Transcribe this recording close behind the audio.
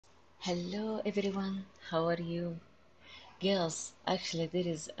Hello everyone, how are you? Girls, actually there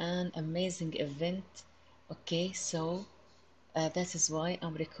is an amazing event. Okay, so that is why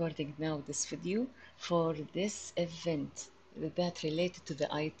I'm recording now this video for this event that related to the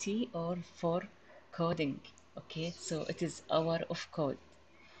IT or for coding. Okay, so it is Hour of Code.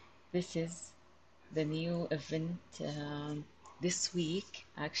 This is the new event this week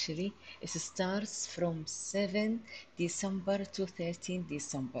actually. It starts from 7 December to 13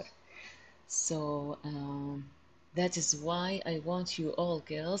 December. So that is why I want you all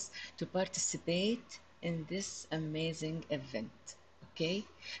girls to participate in this amazing event. Okay,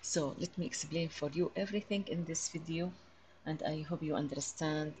 so let me explain for you everything in this video, and I hope you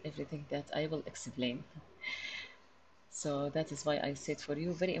understand everything that I will explain. So that is why I said for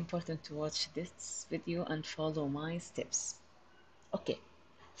you, very important to watch this video and follow my steps. Okay,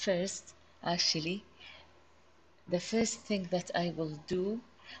 first, actually, the first thing that I will do,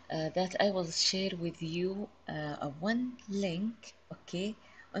 that I will share with you a one link, okay,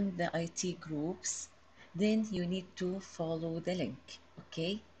 on the IT groups. Then you need to follow the link,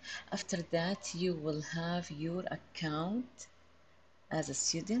 okay. After that, you will have your account as a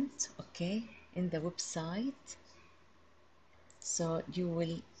student, okay, in the website. So you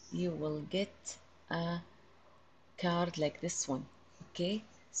will get a card like this one, okay.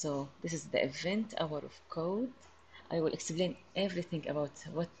 So this is the event Hour of Code. I will explain everything about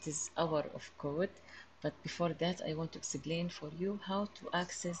what is Hour of Code, but before that I want to explain for you how to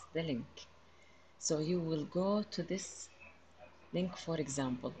access the link. So you will go to this link, for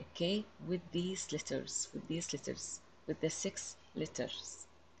example, okay, with these letters, with the 6 letters,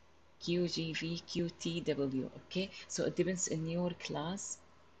 QGVQTW, okay. So it depends in your class.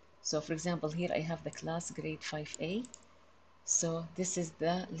 So for example, here I have the class grade 5A. So this is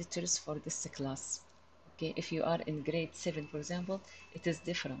the letters for this class. Okay, if you are in grade 7, for example, it is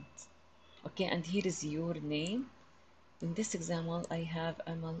different. Okay, and here is your name. In this example, I have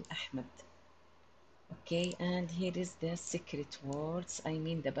Amal Ahmed. Okay, and here is the secret words. I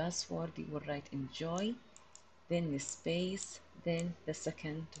mean the password. You will write enjoy, then the space, then the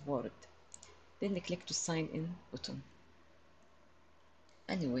second word. Then click to sign in button.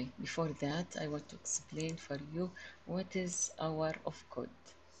 Anyway, before that, I want to explain for you what is Hour of Code.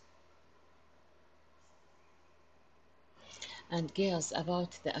 And girls,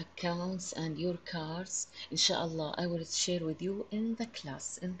 about the accounts and your cards, inshallah I will share with you in the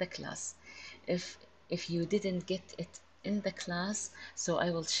class. If you didn't get it in the class, so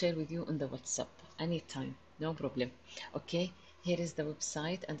I will share with you on the WhatsApp anytime, no problem. Okay, here is the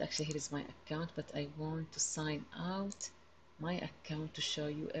website, and actually here is my account, but I want to sign out my account to show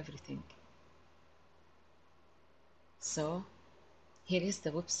you everything. So here is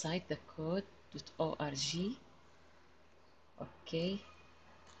the website, the code.org. Okay,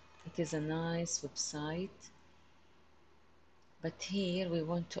 it is a nice website, but here we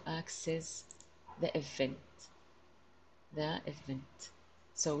want to access the event.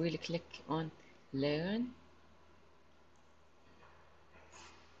 So we'll click on learn,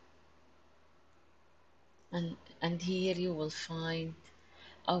 and here you will find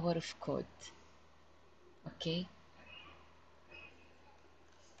Hour of Code. Okay,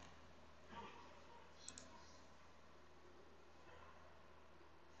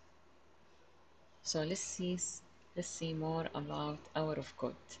 so let's see more about Hour of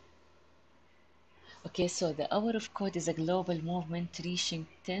Code. Okay, so the Hour of Code is a global movement reaching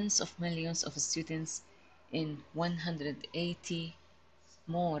tens of millions of students in 180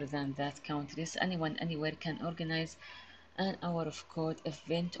 more than that countries. Anyone anywhere can organize an Hour of Code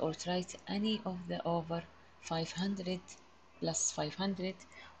event or write any of the over 500 plus 500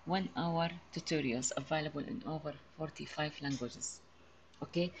 1 hour tutorials available in over 45 languages.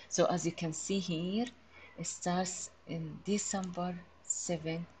 Okay, so as you can see here, it starts in December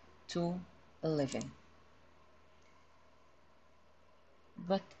 7 to 11.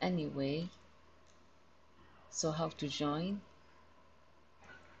 But anyway, so how to join?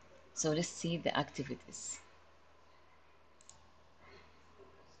 So let's see the activities.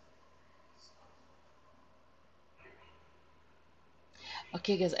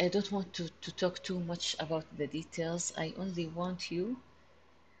 Okay, guys, I don't want to talk too much about the details. I only want you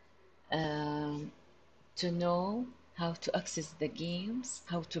um, to know how to access the games,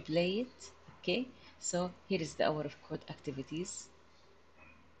 how to play it. Okay, so here is the Hour of Code activities.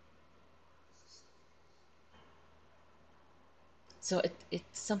 So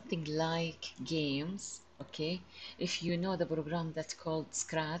it's something like games. Okay, if you know the program that's called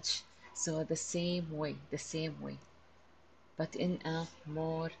Scratch, so the same way, but in a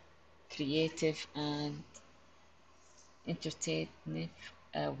more creative and entertaining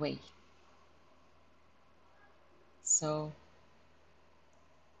way. So,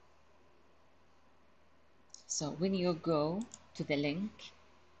 so when you go to the link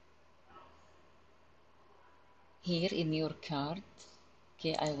here in your card,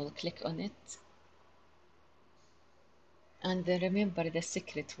 okay, I will click on it. And then remember the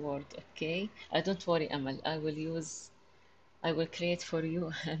secret word, okay? Don't worry, Amal. I will create for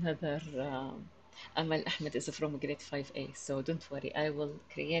you another. Amal Ahmed is from grade 5A, so don't worry. I will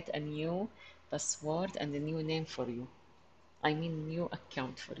create a new password and a new name for you. I mean, new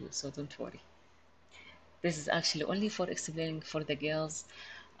account for you, so don't worry. This is actually only for explaining for the girls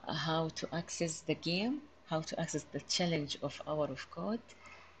how to access the game, how to access the challenge of Hour of Code,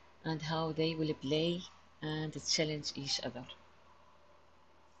 and how they will play and challenge each other.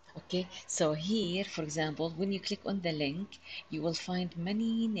 Okay, so here, for example, when you click on the link, you will find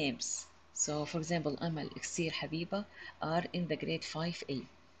many names. So, for example, Amal, Iksir, Habiba are in the grade 5A.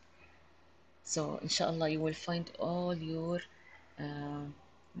 So, inshallah, you will find all uh,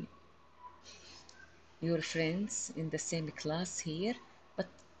 your friends in the same class here, but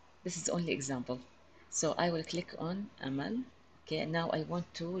this is only example. So, I will click on Amal. Okay, now I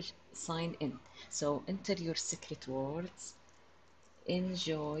want to sign in. So, enter your secret words.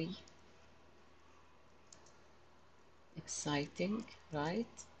 Enjoy. Exciting, right?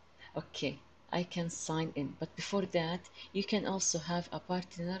 Okay, I can sign in. But before that, you can also have a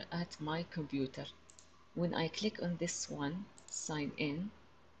partner at my computer. When I click on this one, sign in,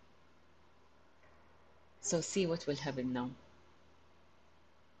 so see what will happen now.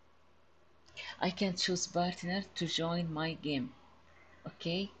 I can choose partner to join my game.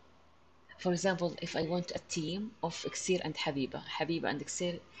 Okay, for example, if I want a team of Iksir and Habiba, Habiba and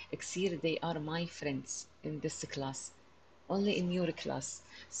Iksir, they are my friends in this class, only in your class.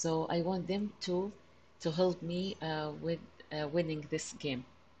 So I want them to help me with winning this game.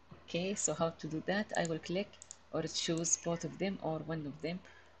 Okay, so how to do that? I will click or choose both of them or one of them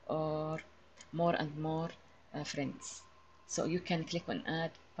or more and more friends. So you can click on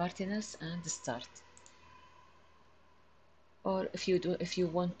add partners and start. Or if you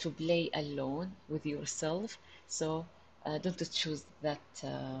want to play alone with yourself, so don't choose that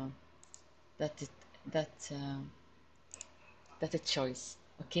that that choice.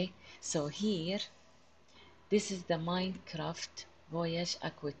 Okay, so here this is the Minecraft Voyage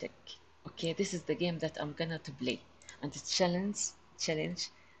Aquatic. Okay, this is the game that I'm gonna to play, and it challenge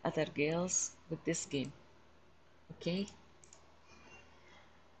other girls with this game. Okay,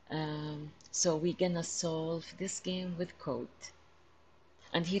 so we're gonna solve this game with code.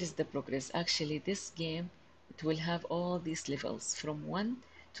 And here is the progress. Actually, this game, it will have all these levels from 1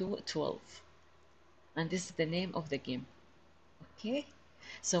 to 12. And this is the name of the game. Okay?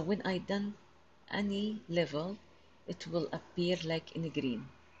 So when I done any level, it will appear like in green.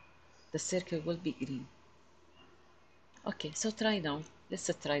 The circle will be green. Okay, so try now. Let's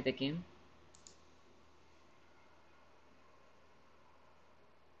try the game.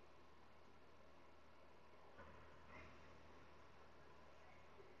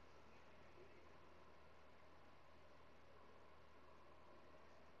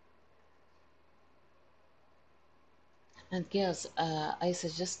 And girls, I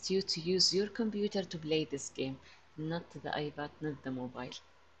suggest you to use your computer to play this game, not the iPad, not the mobile.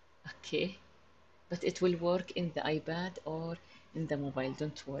 Okay? But it will work in the iPad or in the mobile,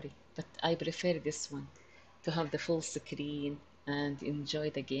 don't worry. But I prefer this one to have the full screen and enjoy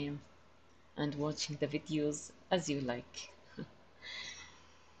the game and watching the videos as you like.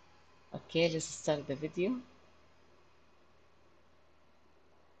 Okay, let's start the video.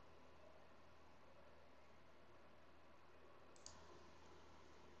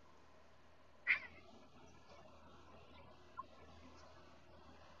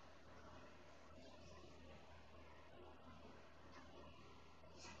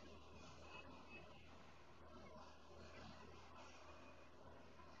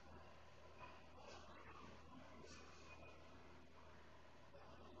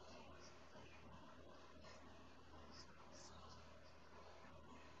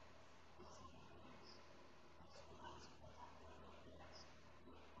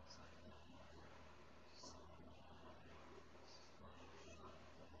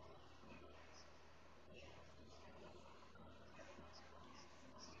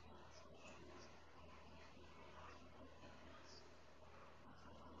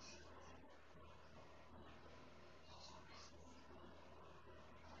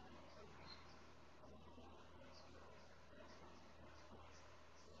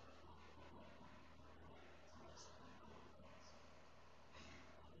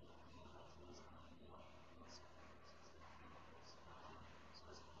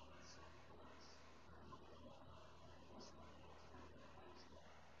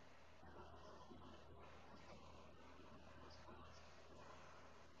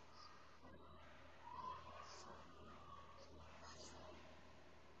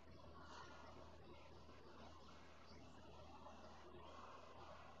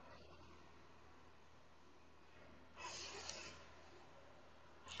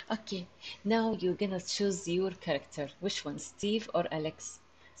 Okay, now you're gonna choose your character. Which one, Steve or Alex?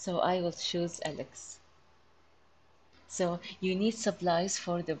 So I will choose Alex. So you need supplies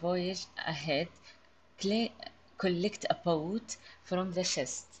for the voyage ahead. Cle- Collect a boat from the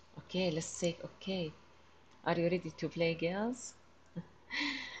chest. Okay, let's say, okay. Are you ready to play, girls?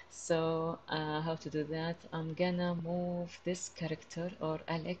 So, how to do that? I'm gonna move this character or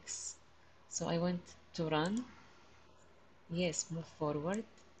Alex. So I want to run. Yes, move forward.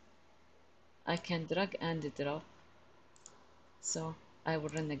 I can drag and drop. So I will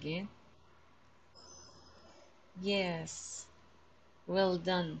run again. Yes, well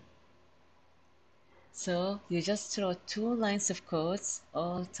done. So you just wrote 2 lines of codes,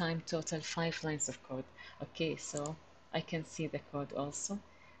 all time total 5 lines of code. Okay, so I can see the code also.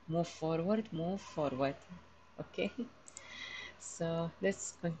 Move forward, move forward. Okay, so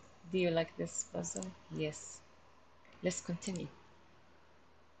do you like this puzzle? Yes, let's continue.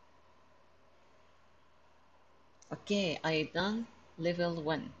 Okay, I done level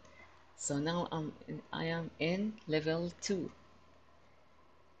 1. So now I am in level 2.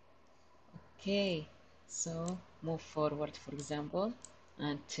 Okay, so move forward, for example,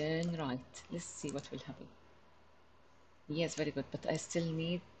 and turn right. Let's see what will happen. Yes, very good, but I still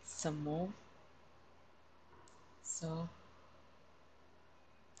need some more. So,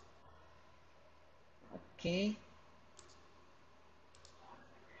 okay,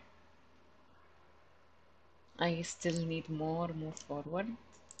 I still need more, move forward.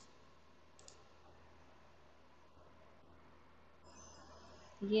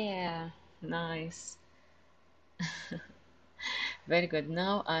 Yeah, nice. Very good.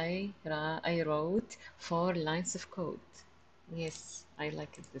 Now I wrote 4 lines of code. Yes, I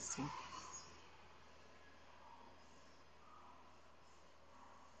like it this one.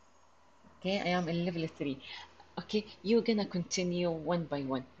 Okay, I am in level 3. Okay, you're gonna continue one by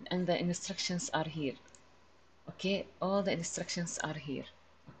one, and the instructions are here. Okay, all the instructions are here.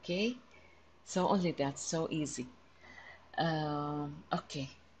 Okay, so only that, so easy. Okay,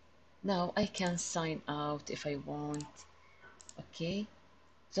 now I can sign out if I want. Okay,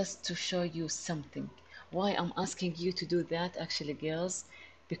 just to show you something. Why I'm asking you to do that, actually, girls,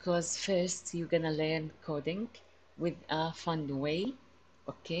 because first you're gonna learn coding with a fun way,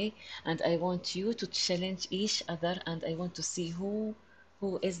 okay? And I want you to challenge each other, and I want to see who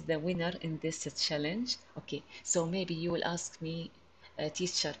is the winner in this challenge. Okay, so maybe you will ask me,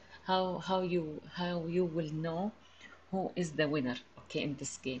 teacher, how you will know who is the winner, okay, in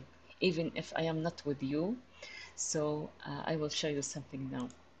this game, even if I am not with you. So I will show you something now,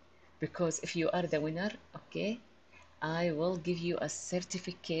 because if you are the winner, okay, I will give you a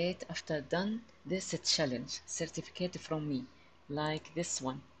certificate after done this challenge, certificate from me, like this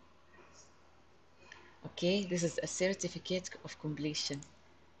one. Okay, this is a certificate of completion,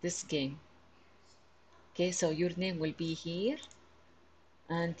 this game. Okay, so your name will be here,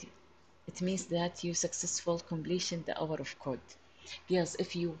 and it means that you successful completion the hour of code. Yes,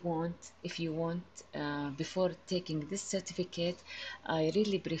 if you want, before taking this certificate, I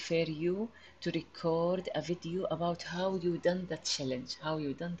really prefer you to record a video about how you done that challenge, how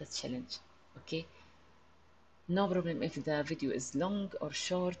you done that challenge. Okay, no problem if the video is long or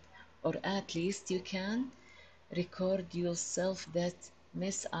short, or at least you can record yourself that,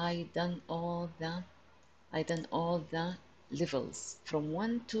 miss, I done all the levels from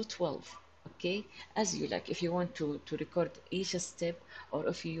 1 to 12. Okay, as you like. If you want to record each step, or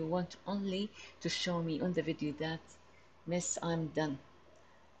if you want only to show me on the video that, miss, I'm done.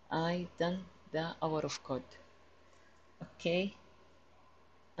 I done the hour of code. Okay,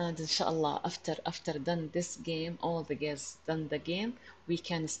 and inshallah, after done this game, all the guests done the game, we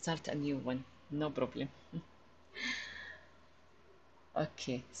can start a new one. No problem.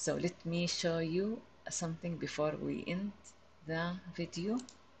 Okay, so let me show you something before we end the video.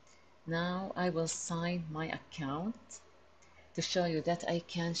 Now I will sign my account to show you that I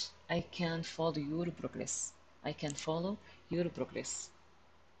can follow your progress. I can follow your progress.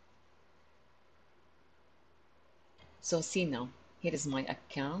 So see now, here is my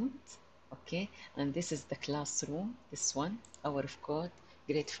account. Okay, and this is the classroom. This one, hour of code,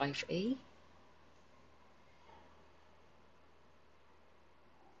 grade 5A.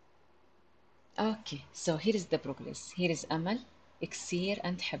 Okay, so here is the progress. Here is Amal, Exir,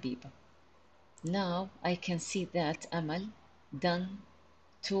 and Habiba. Now I can see that Amal done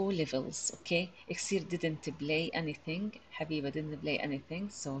 2 levels. Okay, Exir didn't play anything, Habiba didn't play anything,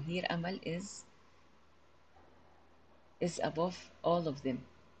 so here Amal is above all of them,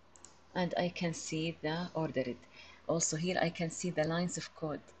 and I can see the ordered. Also here I can see the lines of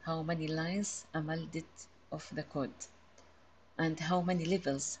code, how many lines Amal did of the code. and how many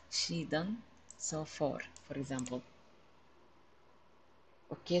levels she done so far, for example.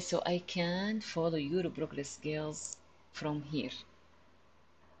 Okay, so I can follow your progress, girls, from here.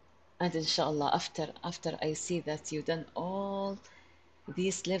 And inshallah, after I see that you done all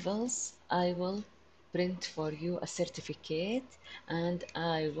these levels, I will print for you a certificate, and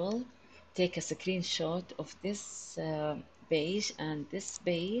I will take a screenshot of this page and this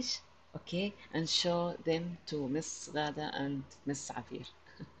page, okay, and show them to Miss Ghada and Miss Afir.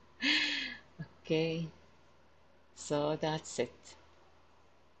 Okay, so that's it.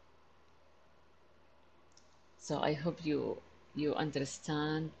 So I hope you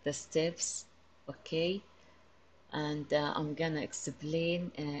understand the steps, okay? And I'm gonna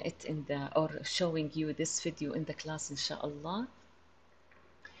explain it in the or showing you this video in the class, inshallah.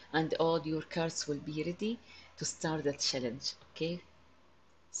 And all your cards will be ready to start the challenge, okay?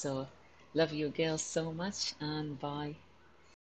 So love you girls so much, and bye.